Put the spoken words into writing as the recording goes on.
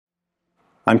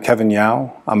I'm Kevin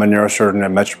Yao. I'm a neurosurgeon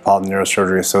at Metropolitan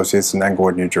Neurosurgery Associates in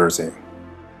Englewood, New Jersey.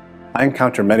 I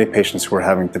encounter many patients who are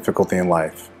having difficulty in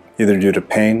life, either due to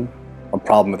pain, a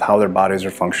problem with how their bodies are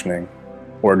functioning,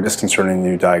 or a disconcerting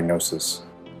new diagnosis.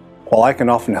 While I can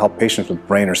often help patients with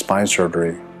brain or spine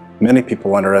surgery, many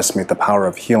people underestimate the power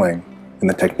of healing in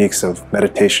the techniques of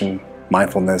meditation,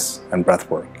 mindfulness, and breath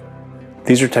work.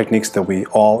 These are techniques that we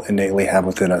all innately have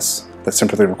within us that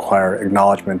simply require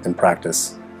acknowledgement and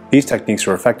practice. These techniques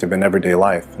are effective in everyday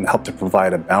life and help to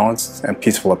provide a balanced and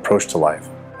peaceful approach to life,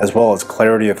 as well as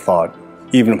clarity of thought,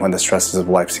 even when the stresses of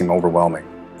life seem overwhelming.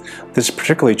 This is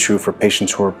particularly true for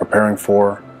patients who are preparing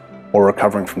for or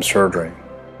recovering from surgery.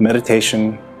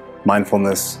 Meditation,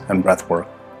 mindfulness, and breath work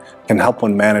can help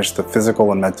one manage the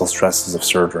physical and mental stresses of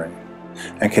surgery,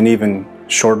 and can even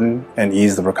shorten and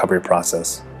ease the recovery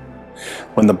process.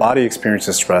 When the body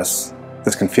experiences stress,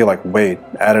 this can feel like weight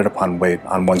added upon weight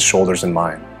on one's shoulders and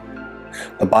mind.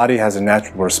 The body has a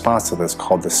natural response to this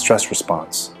called the stress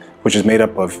response, which is made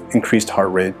up of increased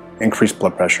heart rate, increased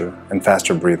blood pressure, and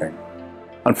faster breathing.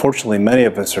 Unfortunately, many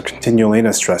of us are continually in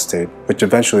a stress state, which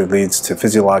eventually leads to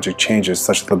physiologic changes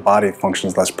such that the body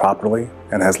functions less properly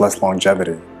and has less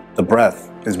longevity. The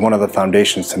breath is one of the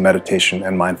foundations to meditation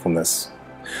and mindfulness.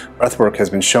 Breathwork has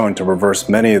been shown to reverse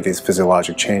many of these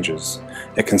physiologic changes.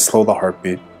 It can slow the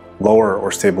heartbeat, lower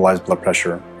or stabilize blood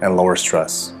pressure, and lower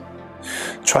stress.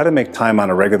 Try to make time on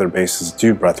a regular basis to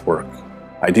do breath work,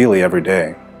 ideally every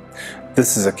day.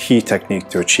 This is a key technique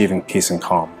to achieving peace and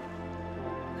calm.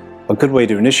 A good way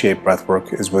to initiate breath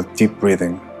work is with deep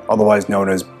breathing, otherwise known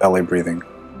as belly breathing.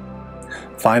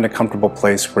 Find a comfortable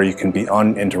place where you can be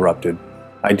uninterrupted.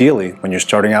 Ideally, when you're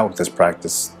starting out with this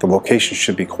practice, the location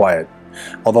should be quiet,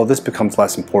 although this becomes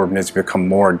less important as you become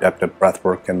more adept at breath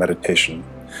work and meditation.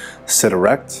 Sit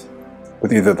erect,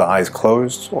 with either the eyes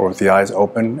closed or with the eyes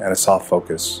open and a soft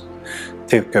focus.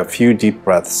 Take a few deep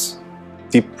breaths.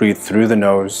 Deep breathe through the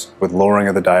nose with lowering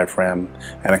of the diaphragm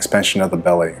and expansion of the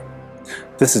belly.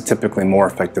 This is typically more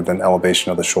effective than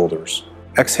elevation of the shoulders.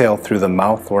 Exhale through the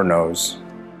mouth or nose.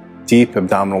 Deep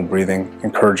abdominal breathing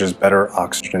encourages better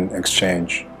oxygen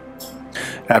exchange.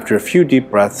 After a few deep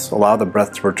breaths, allow the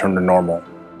breath to return to normal.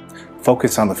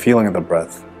 Focus on the feeling of the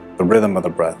breath, the rhythm of the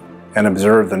breath, and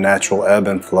observe the natural ebb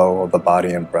and flow of the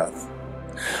body and breath.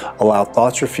 Allow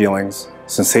thoughts or feelings,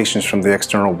 sensations from the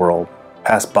external world,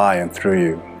 pass by and through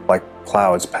you, like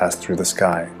clouds pass through the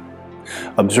sky.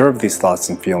 Observe these thoughts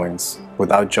and feelings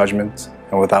without judgment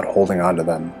and without holding on to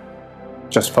them.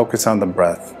 Just focus on the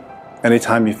breath.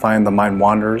 Anytime you find the mind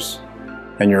wanders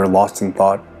and you're lost in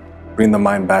thought, bring the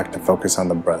mind back to focus on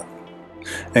the breath.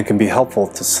 It can be helpful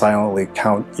to silently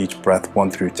count each breath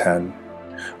 1 through 10,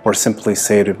 or simply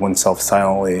say to oneself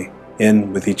silently,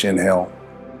 in with each inhale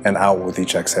and out with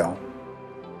each exhale.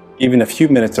 Even a few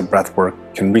minutes of breath work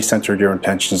can recenter your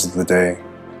intentions of the day,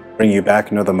 bring you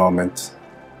back into the moment,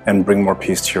 and bring more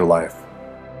peace to your life.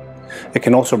 It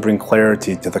can also bring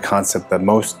clarity to the concept that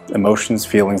most emotions,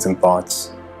 feelings, and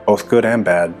thoughts, both good and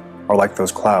bad, are like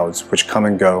those clouds which come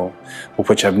and go, but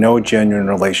which have no genuine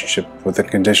relationship with the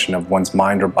condition of one's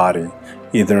mind or body,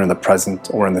 either in the present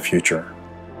or in the future.